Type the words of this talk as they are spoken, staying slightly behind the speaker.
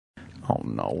Oh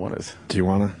no, what is? Do you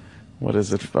wanna? What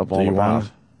is it all Do you about?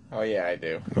 wanna? Oh, yeah, I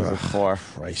do. What is it for?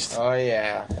 Christ. Oh,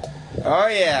 yeah. Oh,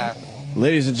 yeah.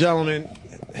 Ladies and gentlemen,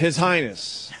 His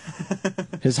Highness.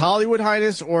 His Hollywood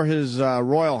Highness or His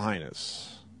Royal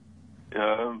Highness?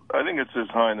 I think it's His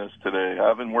Highness today. I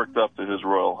haven't worked up to His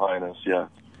Royal Highness yet.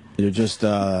 You're just,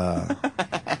 where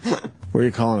are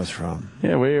you calling us from?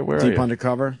 Yeah, where are Deep you?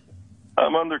 undercover?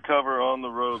 I'm undercover on the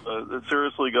road.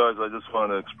 Seriously, guys, I just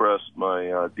want to express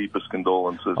my deepest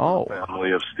condolences to the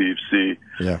family of Steve C.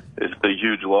 Yeah. It's a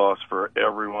huge loss for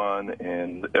everyone,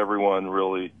 and everyone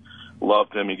really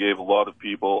loved him. He gave a lot of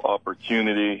people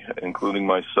opportunity, including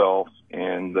myself,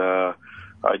 and I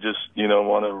just,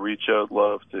 want to reach out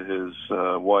love to his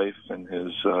wife and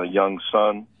his young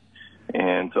son,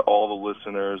 and to all the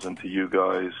listeners and to you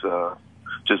guys.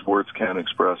 Just words can't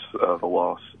express the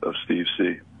loss of Steve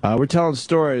C. We're telling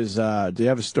stories. Do you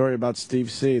have a story about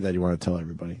Steve C. that you want to tell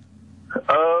everybody?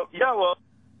 Yeah, well.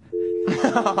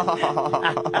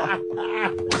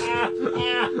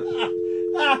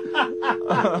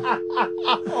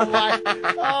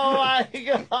 Oh my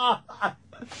God.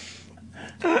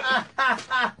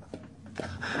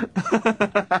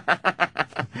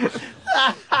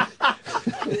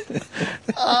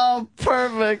 Oh,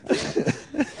 perfect.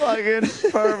 Fucking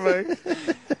perfect.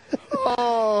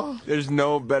 Oh. There's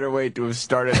no better way to have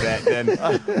started that than,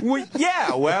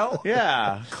 yeah, well.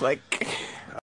 Yeah. Click.